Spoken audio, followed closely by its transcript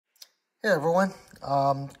Hey everyone,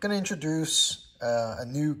 I'm going to introduce a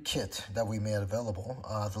new kit that we made available,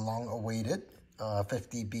 the long-awaited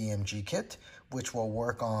 50 BMG kit, which will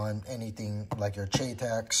work on anything like your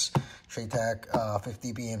Traytac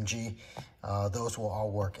 50 BMG. Those will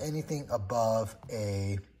all work. Anything above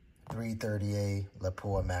a 330A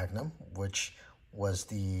Lapua Magnum, which was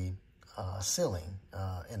the ceiling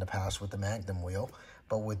in the past with the Magnum wheel.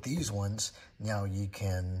 But with these ones, now you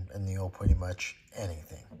can anneal pretty much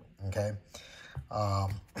anything, okay?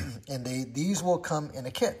 And these will come in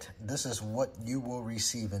a kit. This is what you will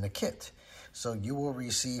receive in a kit. So you will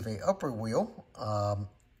receive a upper wheel, a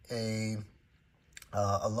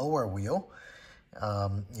lower wheel,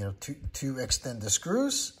 two extended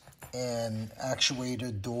screws, and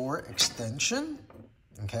actuator door extension,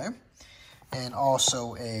 okay? And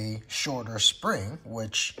also a shorter spring,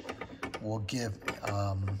 which will give,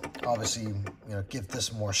 obviously, give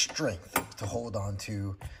this more strength to hold on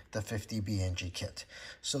to the 50 BMG kit.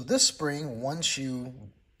 So this spring, once you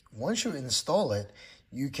install it,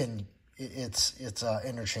 you can, it's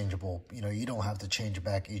interchangeable. You don't have to change it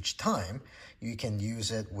back each time. You can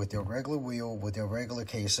use it with your regular wheel, with your regular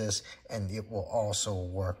cases, and it will also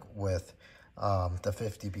work with the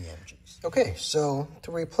 50 BMGs. Okay, so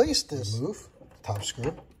to replace this, remove the top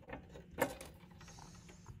screw.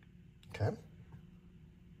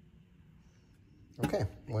 Okay,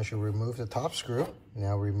 once you remove the top screw,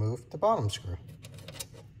 now remove the bottom screw.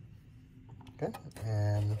 Okay,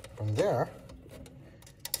 and from there,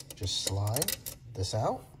 just slide this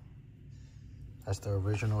out. That's the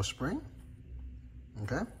original spring.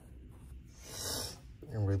 Okay,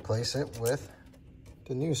 and replace it with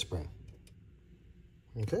the new spring.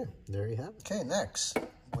 Okay, there you have it. Okay, next,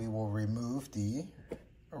 we will remove the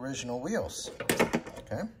original wheels.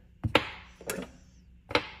 Okay.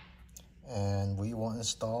 And we will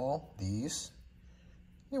install these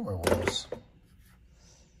newer wheels.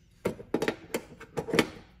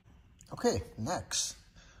 Okay, next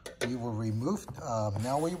we will remove,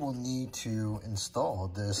 now we will need to install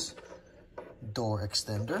this door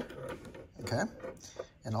extender, okay?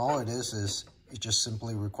 And all it is it just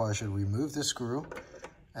simply requires you to remove the screw,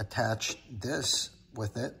 attach this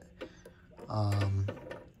with it,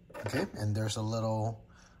 okay? And there's a little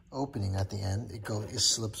opening at the end. It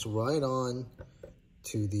slips right on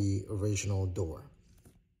to the original door.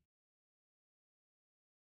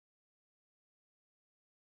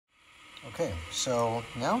 Okay, so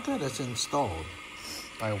now that it's installed,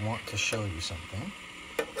 I want to show you something.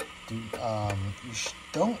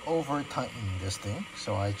 Don't over tighten this thing,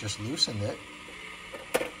 so I just loosened it.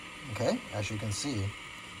 Okay, as you can see,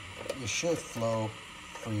 it should flow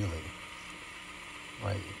freely,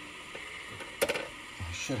 right?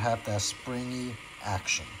 Should have that springy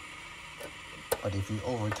action. But if you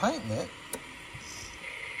over tighten it,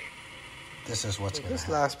 this is what's going to happen. This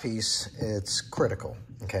last piece, it's critical,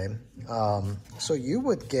 okay? So you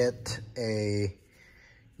would get a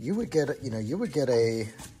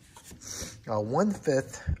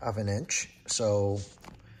 1/5 of an inch. So,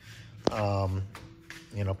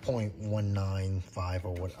 0.195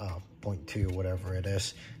 or what, 0.2, whatever it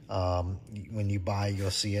is. When you buy,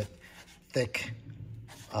 you'll see it thick.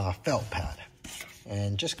 Felt pad,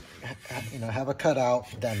 and just have a cutout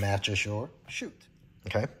that matches your chute.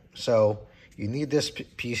 Okay, so you need this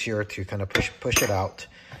piece here to kind of push it out.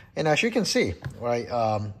 And as you can see, right,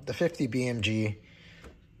 the 50 BMG,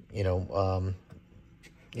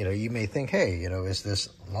 you may think, hey, is this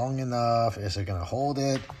long enough? Is it going to hold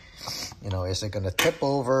it? Is it going to tip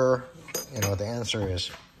over? The answer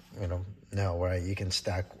is, no, right? You can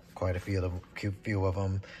stack quite a few of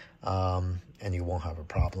them. And you won't have a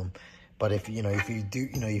problem. But if you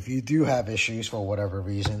do have issues for whatever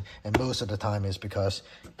reason, and most of the time is because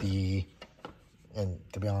and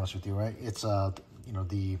to be honest with you, right, it's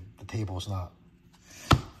the table's not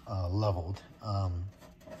leveled. A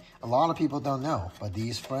lot of people don't know, but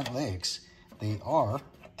these front legs, they are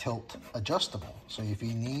tilt adjustable. So if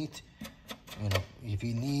you need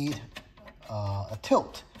a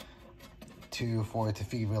tilt for it to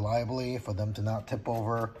feed reliably, for them to not tip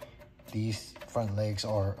over, these front legs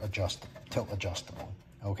are tilt adjustable,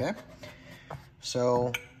 okay?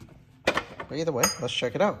 So, but either way, let's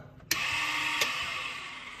check it out.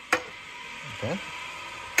 Okay.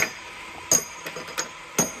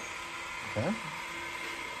 Okay.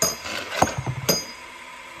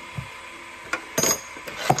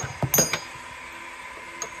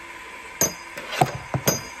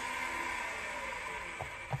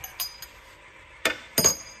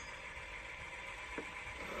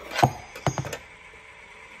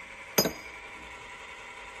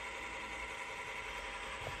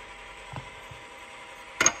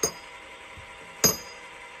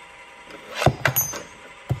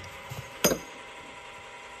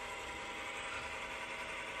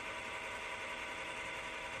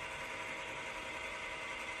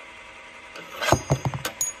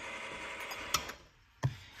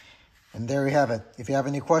 And there we have it. If you have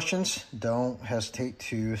any questions, don't hesitate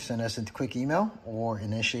to send us a quick email or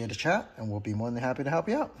initiate a chat, and we'll be more than happy to help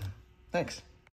you out. Thanks.